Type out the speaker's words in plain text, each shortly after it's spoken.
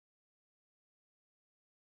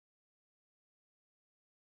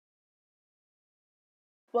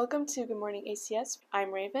Welcome to Good Morning ACS. I'm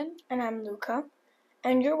Raven. And I'm Luca.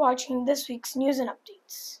 And you're watching this week's news and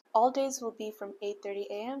updates. All days will be from 8:30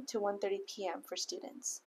 a.m. to 1:30 p.m. for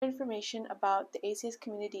students. Information about the ACS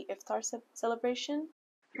Community Iftar celebration.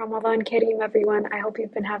 Ramadan Kareem, everyone. I hope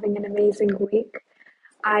you've been having an amazing week.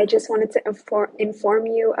 I just wanted to inform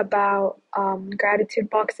you about gratitude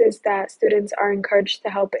boxes that students are encouraged to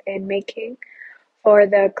help in making for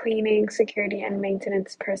the cleaning, security, and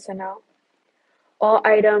maintenance personnel. All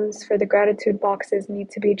items for the gratitude boxes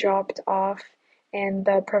need to be dropped off in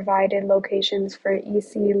the provided locations for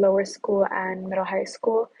EC Lower School and Middle High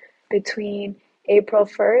School between April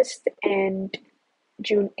 1st and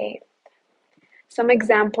June 8th. Some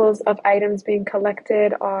examples of items being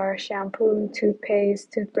collected are shampoo,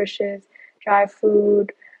 toothpaste, toothbrushes, dry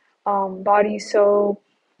food, body soap,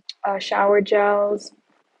 shower gels,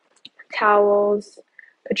 towels,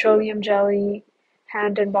 petroleum jelly,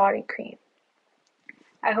 hand and body cream.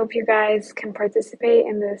 I hope you guys can participate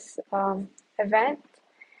in this event,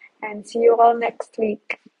 and see you all next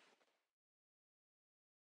week.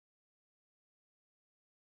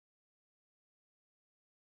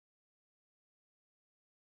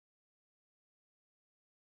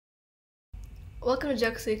 Welcome to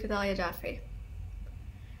Jokes Week with Alia Jaffrey.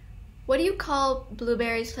 What do you call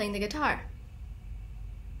blueberries playing the guitar?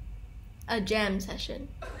 A jam session.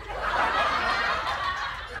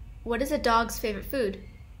 What is a dog's favorite food?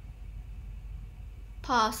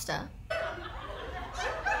 Pasta.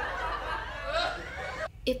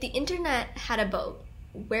 If the internet had a boat,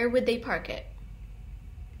 where would they park it?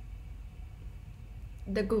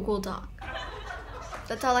 The Google Doc.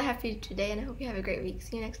 That's all I have for you today, and I hope you have a great week.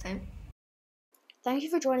 See you next time. Thank you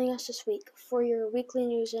for joining us this week for your weekly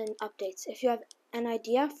news and updates. If you have an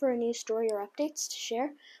idea for a news story or updates to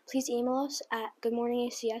share, please email us at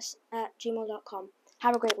goodmorningacs@gmail.com.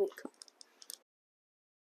 Have a great week.